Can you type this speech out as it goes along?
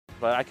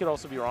but I could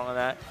also be wrong on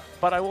that.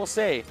 But I will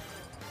say,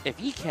 if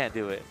he can't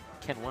do it,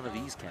 can one of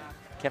these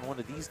Can one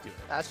of these do it?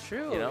 That's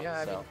true. You know?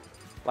 Yeah, So, I mean,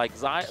 like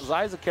Zai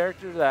is a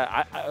character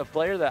that a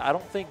player that I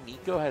don't think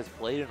Nico has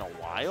played in a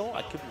while.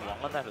 I could be wrong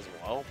on that as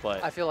well,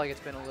 but I feel like it's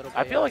been a little bit.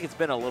 I feel like it's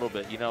been a little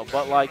bit, you know.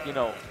 But like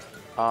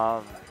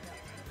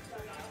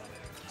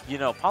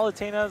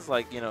Palutena's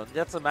like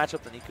that's a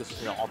matchup that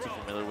Nico's all too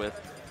familiar with.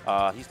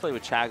 He's played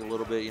with Chag a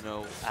little bit,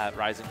 at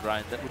Rise and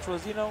Grind, which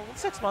was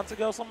 6 months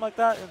ago, something like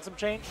that, and some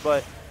change,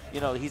 but.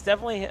 He's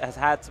definitely has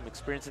had some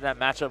experience in that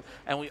matchup,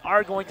 and we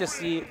are going to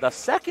see the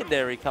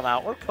secondary come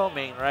out, or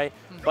co-main, right?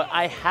 But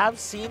I have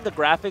seen the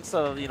graphics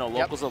of,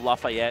 locals of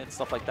Lafayette and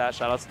stuff like that.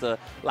 Shout-outs to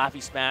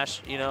Laffy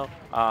Smash,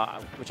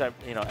 which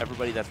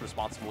everybody that's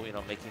responsible,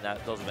 making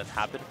those events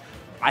happen.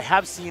 I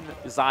have seen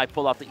Zai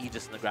pull out the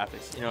Aegis in the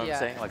graphics, you know what I'm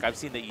saying? Like, I've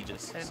seen the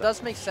Aegis. And it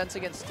does make sense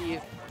against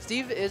Steve.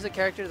 Steve is a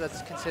character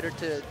that's considered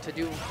to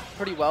do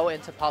pretty well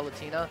into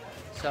Palutena,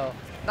 so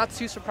not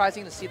too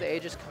surprising to see the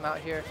Aegis come out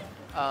here.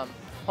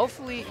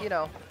 Hopefully,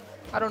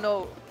 I don't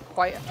know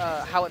quite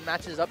how it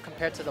matches up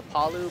compared to the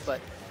Palu,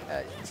 but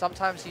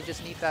sometimes you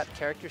just need that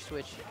character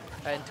switch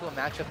into a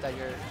matchup that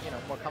you're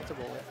more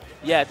comfortable with.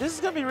 Yeah, this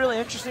is going to be really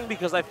interesting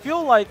because I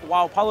feel like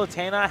while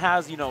Palutena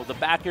has, the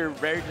back air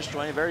very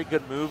disjointed, very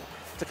good move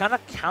to kind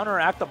of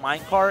counteract the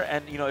minecart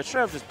and, it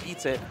straight up just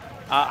beats it.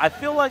 I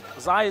feel like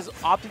Zai is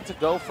opting to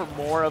go for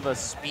more of a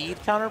speed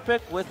counter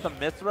pick with the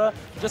Mythra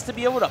just to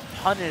be able to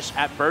punish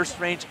at burst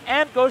range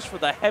and goes for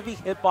the heavy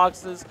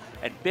hitboxes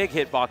and big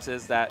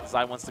hitboxes that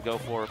Zai wants to go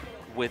for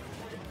with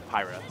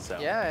Pyra. So.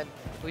 Yeah, and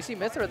we see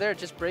Mythra there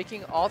just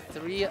breaking all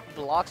 3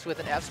 blocks with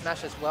an F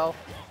smash as well.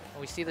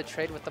 And we see the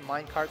trade with the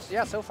minecart. So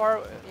yeah, so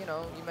far,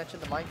 you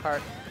mentioned the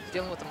minecart. He's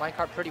dealing with the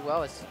minecart pretty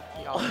well as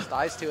he almost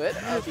dies to it.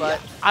 But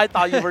I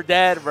thought you were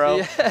dead, bro.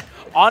 Yeah.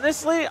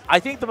 Honestly, I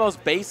think the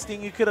most base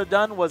thing you could have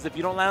done was if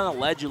you don't land on the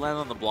ledge, you land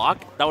on the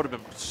block. That would have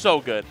been so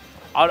good.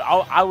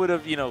 I would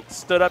have,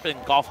 stood up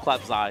and golf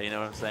clap Zai, you know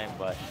what I'm saying?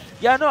 But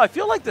yeah, no, I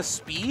feel like the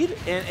speed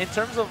in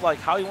terms of like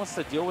how he wants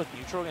to deal with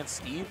neutral against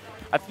Steve,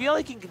 I feel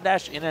like he can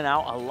dash in and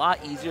out a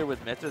lot easier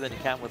with Mythra than he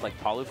can with like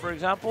Palu, for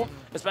example,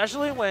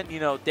 especially when,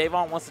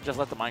 Daveong wants to just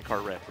let the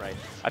minecart rip, right?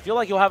 I feel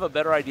like he'll have a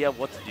better idea of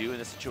what to do in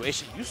this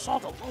situation. You saw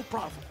the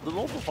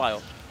low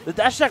profile. The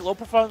dash attack low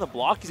profile in the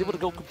block, he's able to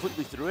go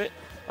completely through it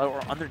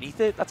or underneath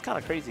it. That's kind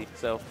of crazy.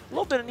 So a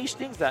little bit of niche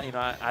things that,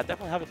 I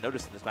definitely haven't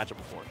noticed in this matchup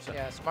before. So.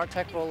 Yeah, smart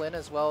tech roll in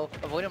as well,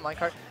 avoiding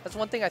minecart. That's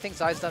one thing I think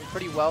Zai's done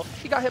pretty well.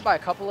 He got hit by a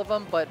couple of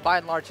them, but by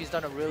and large, he's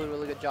done a really,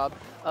 really good job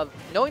of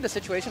knowing the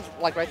situations,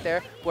 like right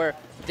there, where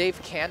Dave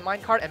can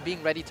minecart and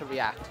being ready to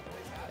react.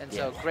 And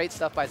so great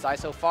stuff by Zai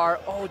so far.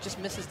 Oh, just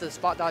misses the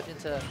spot dodge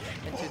into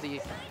the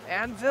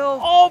anvil.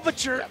 Oh,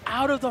 but you're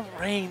out of the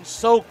range.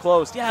 So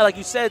close. Yeah, like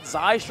you said,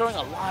 Zai showing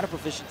a lot of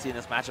proficiency in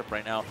this matchup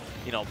right now.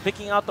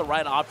 Picking out the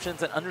right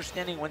options and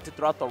understanding when to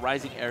throw out the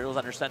rising aerials,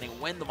 understanding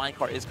when the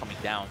minecart is coming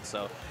down.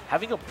 So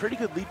having a pretty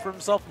good lead for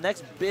himself.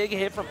 Next big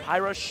hit from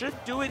Pyra should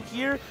do it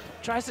here.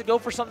 Tries to go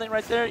for something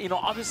right there.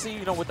 Obviously,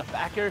 with the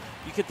backer,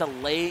 you can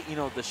delay,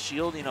 the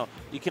shield.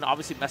 You can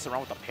obviously mess around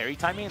with the parry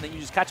timing, and then you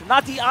just catch him.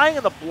 Not DIing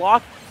in the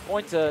block.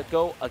 Going to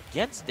go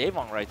against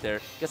Daveong right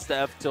there. Gets the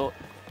F tilt.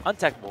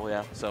 Untechable,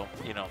 yeah. So,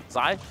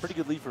 Zai, pretty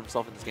good lead for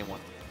himself in this game 1.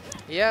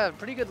 Yeah,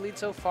 pretty good lead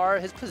so far.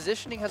 His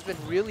positioning has been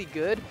really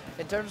good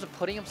in terms of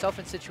putting himself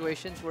in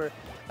situations where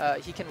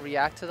he can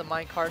react to the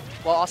minecart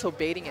while also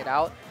baiting it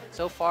out.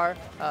 So far,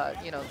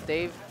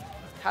 Dave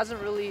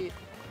hasn't really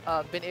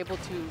been able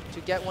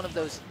to get one of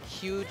those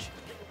huge,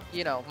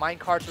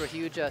 minecarts or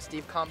huge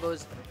Steve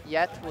combos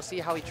yet. We'll see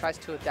how he tries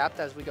to adapt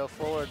as we go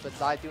forward, but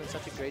Zai doing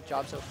such a great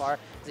job so far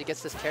as he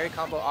gets this carry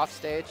combo off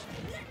stage.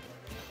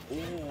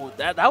 Ooh,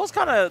 that was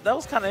kind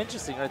of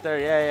interesting right there.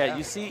 Yeah.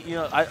 You see,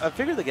 I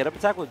figured the get up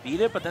attack would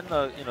beat it, but then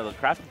the the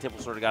crafting table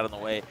sort of got in the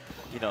way.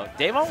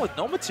 Daveong with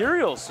no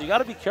materials, so you got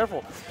to be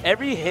careful.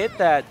 Every hit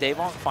that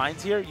Daveong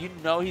finds here,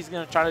 he's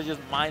gonna try to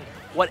just mine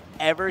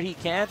whatever he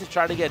can to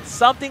try to get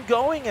something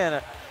going.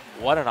 And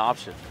what an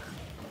option!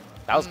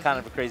 That was kind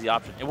of a crazy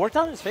option. It worked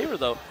out in his favor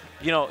though.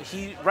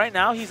 Right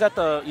now he's at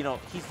the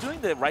he's doing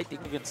the right thing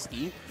against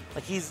Steve.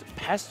 Like he's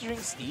pestering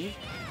Steve.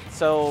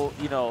 So,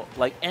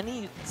 like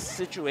any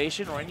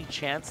situation or any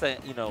chance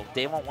that,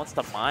 Daveong wants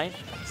to mine,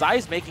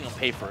 Zai's making him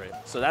pay for it.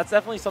 So that's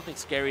definitely something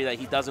scary that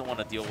he doesn't want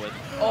to deal with.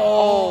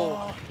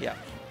 Oh. Yeah.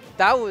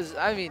 That was,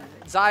 I mean,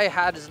 Zai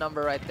had his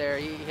number right there.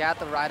 He had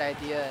the right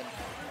idea and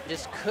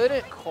just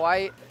couldn't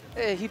quite.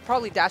 He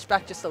probably dashed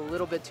back just a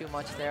little bit too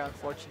much there,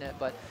 unfortunate.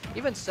 But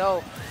even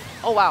so,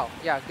 oh wow,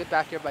 yeah, good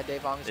back here by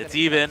Daveong. It's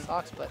even.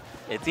 Socks, but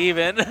it's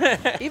even.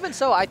 Even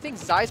so, I think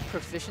Zai's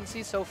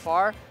proficiency so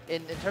far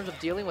in terms of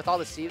dealing with all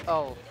the seed.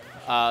 Oh.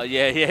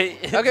 Yeah.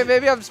 Okay,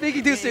 maybe I'm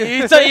speaking too soon.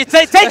 you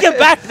take it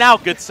back now,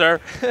 good sir.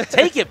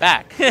 Take it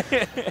back.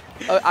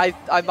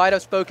 I might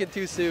have spoken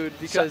too soon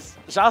because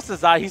Shouts to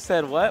Zai, he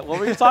said what? What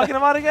were you talking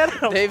about again?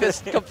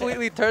 Davis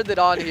completely turned it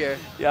on here.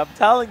 Yeah, I'm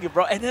telling you,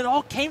 bro. And it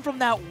all came from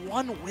that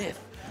one whiff.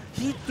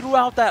 He threw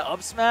out that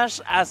up smash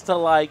as to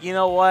like, you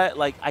know what?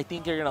 Like, I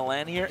think you're going to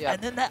land here. Yeah.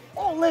 And then that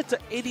all led to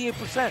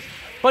 88%.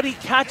 But he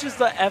catches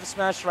the F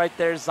smash right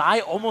there.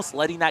 Zai almost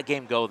letting that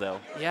game go, though.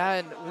 Yeah,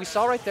 and we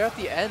saw right there at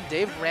the end,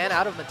 Dave ran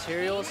out of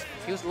materials.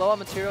 He was low on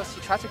materials.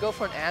 He tried to go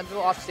for an anvil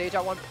off stage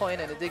at one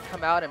point, and it did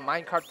come out, and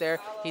minecart there.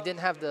 He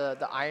didn't have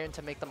the iron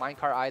to make the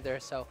minecart either,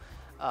 so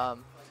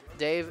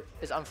Dave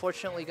is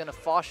unfortunately going to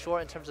fall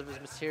short in terms of his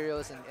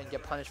materials and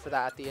get punished for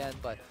that at the end.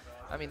 But,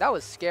 I mean, that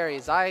was scary.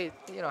 Zai,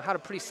 had a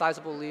pretty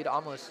sizable lead,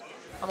 almost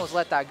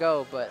let that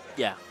go, but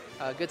yeah,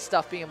 good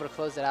stuff being able to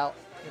close it out.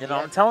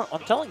 I'm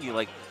telling you,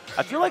 like,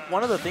 I feel like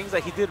one of the things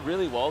that he did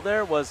really well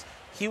there was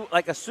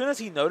as soon as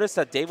he noticed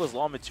that Dave was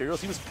low on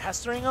materials, he was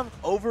pestering him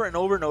over and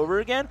over and over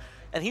again,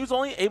 and he was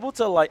only able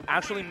to like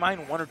actually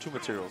mine 1 or 2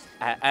 materials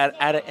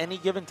at any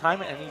given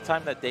time. At any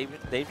time that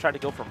Dave tried to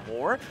go for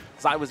more,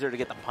 Zai was there to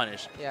get the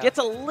punish. Yeah. Gets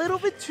a little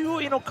bit too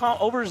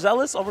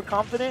overzealous,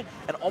 overconfident,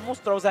 and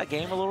almost throws that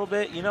game a little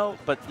bit.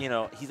 But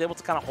he's able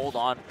to kind of hold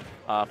on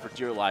for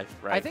dear life,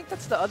 right? I think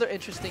that's the other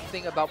interesting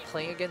thing about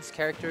playing against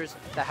characters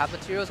that have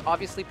materials.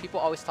 Obviously, people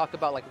always talk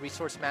about like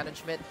resource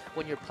management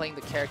when you're playing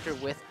the character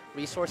with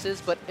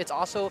resources, but it's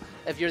also,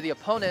 if you're the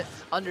opponent,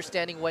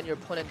 understanding when your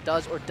opponent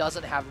does or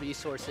doesn't have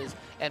resources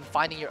and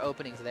finding your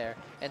openings there.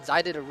 And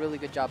Zai did a really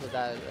good job of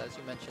that, as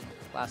you mentioned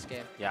last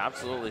game. Yeah,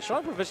 absolutely.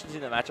 Showing proficiency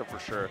in the matchup for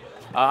sure.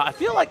 I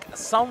feel like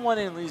someone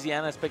in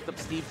Louisiana has picked up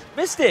Steve.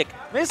 Mystic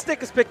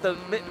has picked up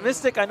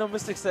Mystic. I know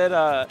Mystic said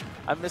I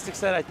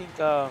think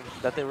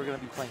that they were going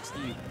to be playing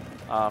Steve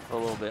for a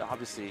little bit.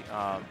 Obviously,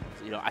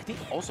 I think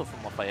also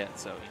from Lafayette.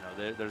 So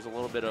there's a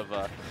little bit of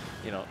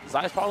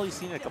Zai's probably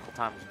seen it a couple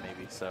times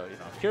maybe. So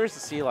I'm curious to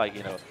see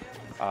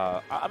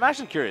I'm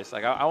actually curious.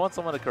 Like I want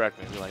someone to correct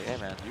me. Be like, hey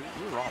man,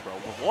 you're wrong, bro.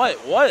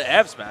 What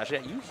F smash?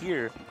 Yeah, you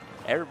hear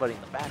everybody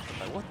in the back. I'm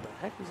like, what the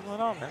heck is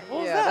going on, man? What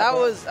was that? That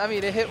was. I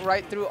mean, it hit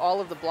right through all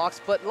of the blocks,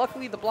 but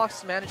luckily the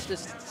blocks managed to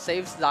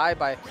save Zai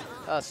by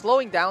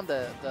slowing down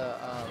the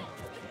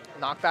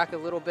knockback a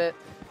little bit.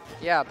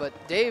 Yeah, but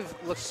Dave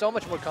looks so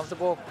much more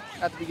comfortable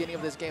at the beginning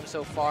of this game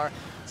so far.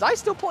 Zai's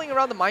still pulling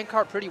around the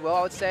minecart pretty well,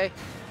 I would say.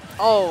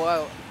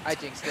 Oh, I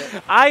jinxed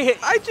it. I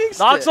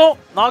jinxed it.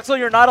 Noxel,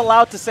 you're not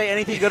allowed to say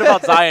anything good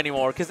about Zai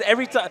anymore, because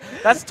every time,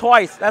 that's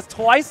twice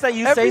that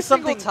you say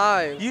something.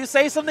 Time. You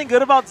say something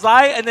good about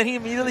Zai, and then he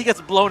immediately gets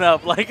blown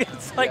up. Like,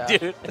 it's like,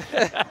 dude.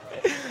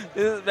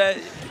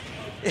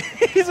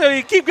 He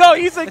said, keep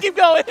going. He said, keep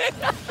going.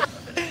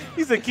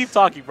 He said, keep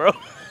talking, bro.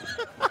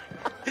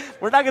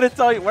 We're not going to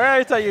tell you. We're not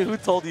going to tell you who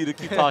told you to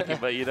keep talking,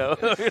 but, we're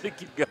going to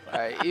keep going. All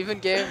right, even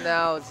game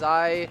now.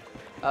 Zai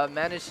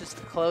manages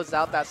to close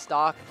out that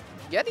stock.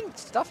 Getting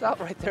stuffed out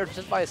right there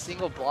just by a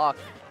single block.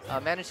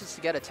 Manages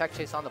to get a tech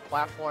chase on the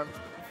platform.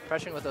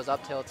 Pressuring with those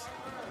up tilts.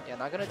 Yeah,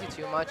 not going to do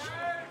too much.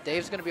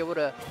 Dave's going to be able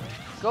to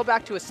go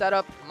back to his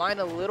setup, mine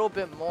a little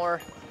bit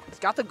more. He's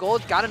got the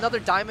gold, got another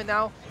diamond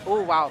now.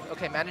 Oh, wow.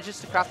 Okay,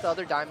 manages to craft the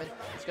other diamond.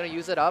 He's going to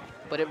use it up,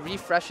 but it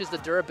refreshes the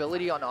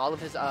durability on all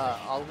of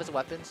his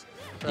weapons.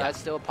 So that's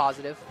still a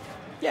positive.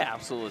 Yeah,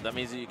 absolutely. That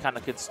means you kind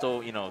of could still,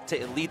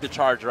 lead the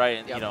charge, right?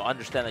 And,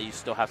 understand that you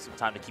still have some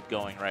time to keep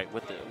going, right,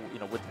 with the,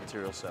 with the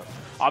material. So,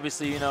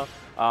 obviously,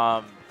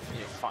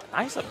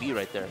 nice up B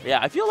right there.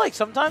 Yeah, I feel like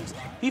sometimes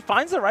he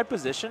finds the right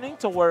positioning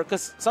to where,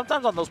 because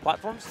sometimes on those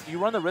platforms, you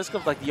run the risk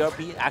of, like, the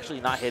RB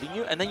actually not hitting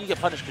you, and then you get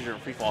punished because you're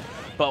in free fall.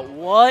 But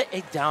what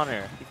a down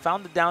air. He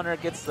found the down air,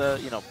 gets the,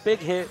 big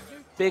hit,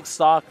 big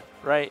stock,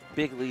 right?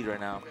 Big lead right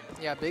now.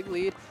 Yeah, big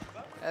lead.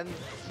 And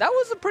that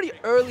was a pretty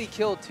early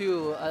kill,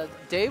 too.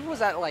 Dave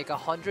was at like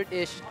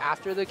 100-ish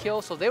after the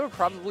kill, so they were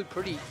probably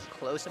pretty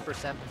close in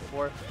percent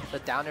before the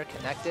downer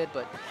connected.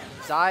 But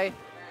Zai,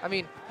 I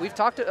mean, we've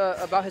talked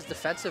about his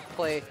defensive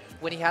play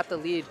when he had the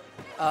lead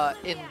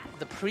in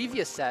the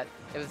previous set.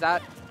 If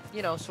that,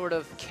 sort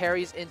of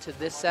carries into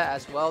this set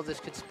as well, this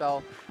could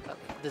spell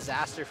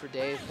disaster for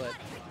Dave. But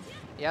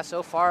yeah,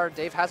 so far,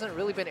 Dave hasn't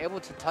really been able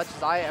to touch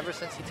Zai ever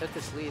since he took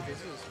this lead. This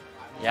is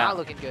not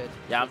looking good.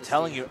 Yeah, I'm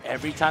telling you,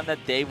 every time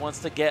that Dave wants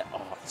to get,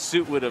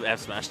 Suit would have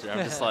F-smashed there.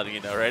 I'm just letting you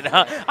know right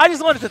now. I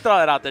just wanted to throw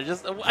that out there.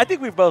 I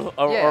think we both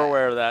are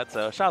aware of that,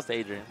 so shouts to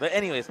Adrian. But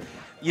anyways,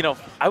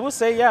 I will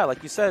say, yeah,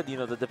 like you said,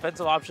 the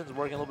defensive options are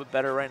working a little bit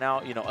better right now.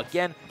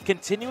 Again,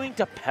 continuing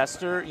to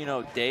pester,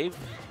 Dave.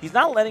 He's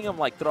not letting him,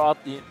 like, throw out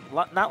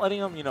not letting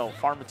him,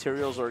 farm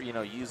materials or,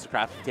 use the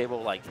crafting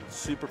table, like,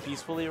 super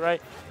peacefully,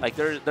 right? Like,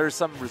 there's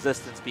some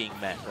resistance being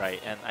met,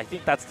 right? And I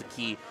think that's the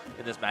key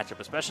in this matchup,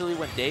 especially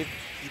when Dave,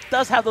 he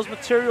does have those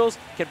materials,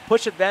 can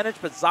push advantage,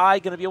 but Zai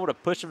going to be able to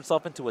push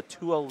himself into a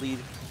 2-0 lead,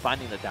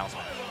 finding the down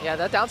smash. Yeah,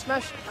 that down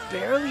smash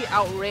barely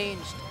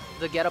outranged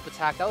the get-up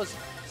attack. That was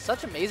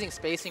such amazing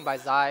spacing by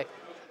Zai.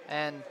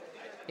 And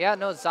yeah,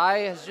 no,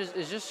 Zai is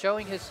just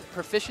showing his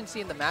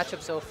proficiency in the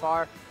matchup so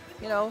far.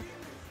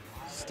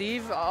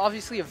 Steve,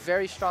 obviously a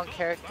very strong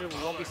character. We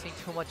won't be seeing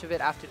too much of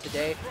it after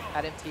today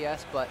at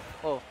MTS, but,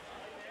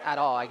 at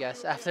all, I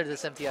guess, after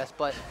this MTS.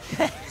 But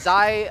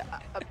Zai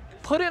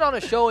put it on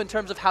a show in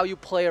terms of how you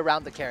play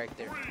around the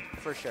character,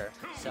 for sure.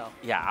 So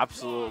yeah,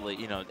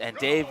 absolutely. And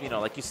Dave,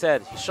 like you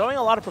said, he's showing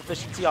a lot of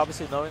proficiency,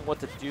 obviously knowing what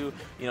to do.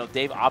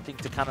 Dave opting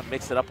to kind of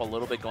mix it up a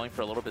little bit, going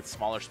for a little bit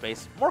smaller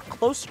space, more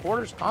close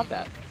quarters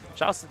combat.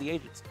 shouts to the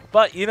agents.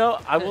 But, you know,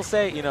 I will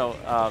say, you know,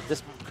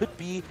 this could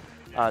be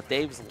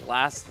Dave's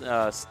last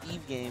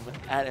Steve game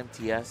at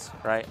MTS,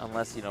 right?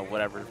 Unless, you know,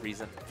 whatever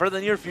reason for the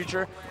near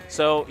future.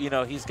 So, you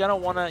know, he's going to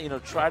want to, you know,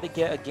 try to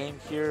get a game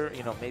here,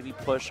 you know, maybe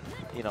push,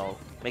 you know,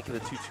 make it a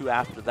 2-2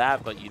 after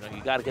that. But, you know,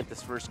 you got to get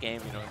this first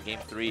game, you know, in game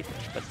 3.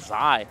 But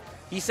Zai,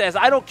 he says,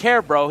 I don't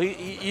care, bro.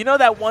 You know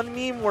that one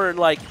meme where,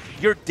 like,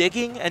 you're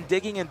digging and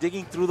digging and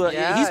digging through the...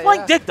 Yeah, he's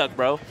playing Dig Dug,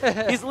 bro.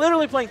 He's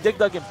literally playing Dig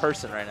Dug in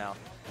person right now.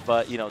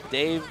 But, you know,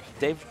 Dave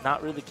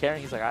not really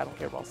caring. He's like, I don't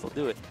care, but I'll still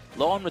do it.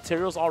 Low on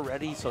materials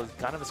already, so it's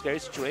kind of a scary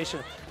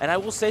situation. And I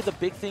will say the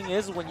big thing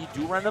is when you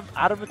do run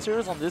out of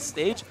materials on this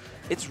stage,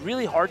 it's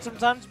really hard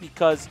sometimes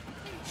because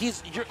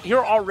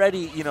you're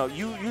already, you know,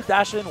 you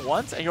dash in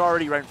once and you're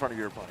already right in front of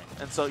your opponent.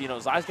 And so, you know,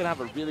 Zai's going to have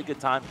a really good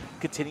time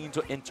continuing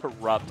to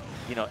interrupt,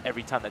 you know,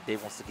 every time that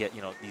Dave wants to get,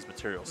 you know, these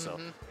materials. So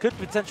could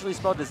potentially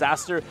spell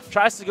disaster.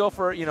 Tries to go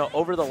for, you know,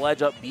 over the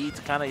ledge up B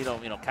to kind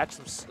of, you know, catch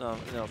some,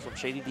 you know, some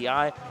shady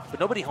DI, but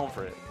nobody home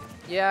for it.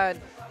 Yeah,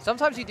 and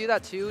sometimes you do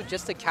that too,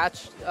 just to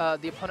catch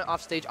the opponent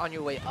off stage on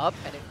your way up,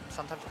 and it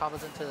sometimes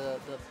combos into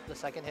the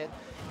second hit.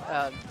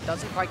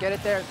 Doesn't quite get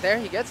it there. There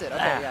he gets it.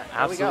 Okay, yeah,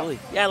 absolutely.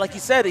 Yeah, like you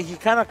said, he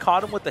kind of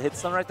caught him with the hit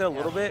stun right there a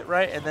little bit,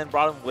 right, and then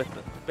brought him with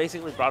him.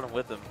 Basically brought him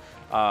with him.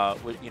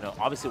 You know,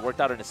 obviously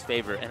worked out in his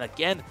favor. And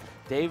again,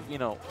 Dave, you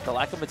know, the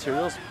lack of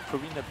materials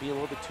proving to be a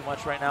little bit too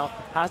much right now.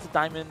 Has the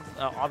diamond,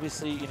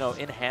 obviously, you know,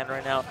 in hand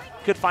right now.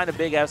 Could find a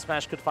big F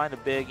smash. Could find a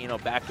big, you know,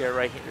 back air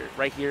right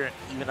here, and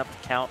even up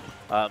the count.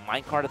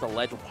 Minecart at the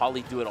ledge will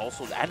probably do it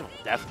also. And will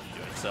definitely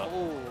do it. So,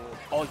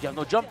 oh, you have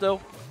no jump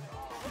though.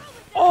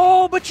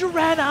 Oh, but you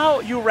ran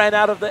out. You ran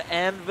out of the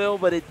anvil,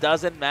 but it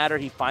doesn't matter.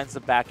 He finds the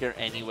back air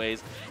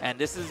anyways. And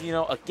this is, you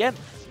know, again,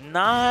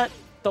 not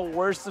the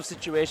worst of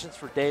situations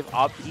for Dave.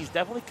 He's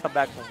definitely come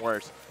back from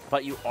worse,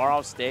 but you are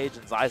off stage,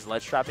 and Zai's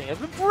ledge trapping has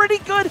been pretty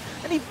good,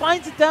 and he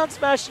finds a down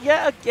smash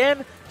yet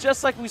again,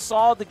 just like we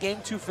saw the Game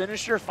 2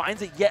 finisher,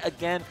 finds it yet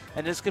again,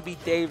 and this could be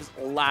Dave's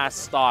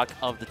last stock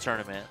of the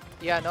tournament.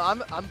 Yeah, no,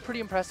 I'm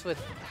pretty impressed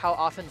with how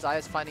often Zai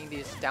is finding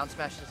these down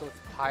smashes with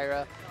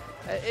Pyra.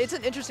 It's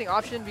an interesting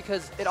option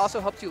because it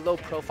also helps you low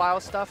profile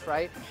stuff,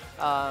 right?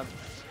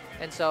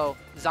 And so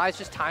Zai's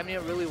just timing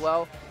it really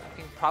well.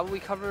 Can probably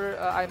cover,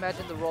 I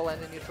imagine, the roll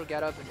and the neutral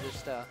getup, and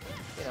just,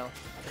 you know,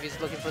 if he's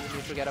looking for the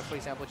neutral getup, for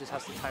example, just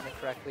has to time it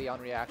correctly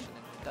on reaction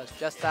and does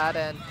just that,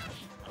 and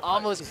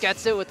almost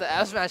gets it with the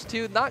F smash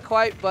too. Not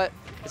quite, but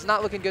it's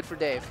not looking good for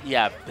Dave.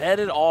 Yeah, bet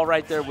it all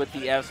right there with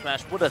the F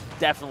smash. Would have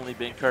definitely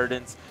been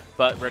curtains,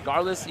 but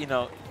regardless, you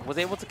know, was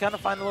able to kind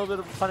of find a little bit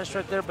of a punish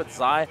right there, but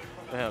Zai,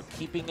 you know,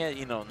 keeping it,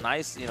 you know,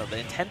 nice. You know, the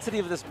intensity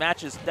of this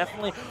match is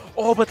definitely,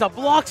 oh, but the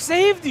block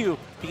saved you.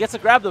 He gets a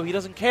grab though, he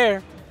doesn't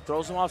care.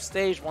 Throws him off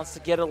stage, wants to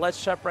get a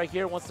ledge trap right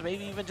here, wants to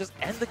maybe even just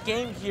end the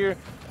game here.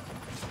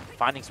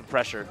 Finding some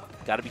pressure.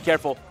 Got to be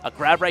careful. A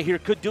grab right here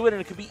could do it, and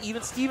it could be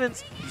even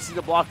Stevens. You see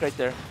the block right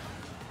there.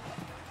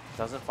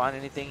 Doesn't find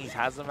anything. He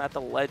has him at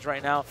the ledge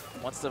right now.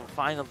 Wants to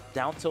find a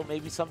down tilt,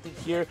 maybe something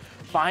here.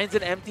 Finds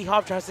an empty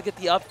hop, tries to get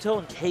the up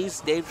tilt in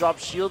case Dave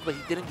drops shield, but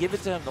he didn't give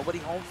it to him. Nobody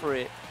home for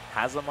it.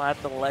 Has him at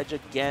the ledge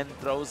again,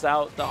 throws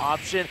out the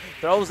option,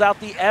 throws out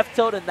the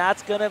F-tilt, and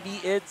that's going to be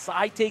it.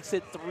 Zai takes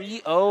it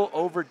 3-0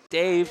 over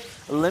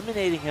Dave,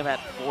 eliminating him at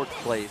 4th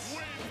place.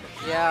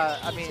 Yeah,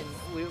 I mean,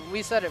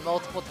 we said it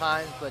multiple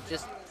times, but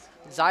just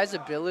Zai's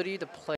ability to play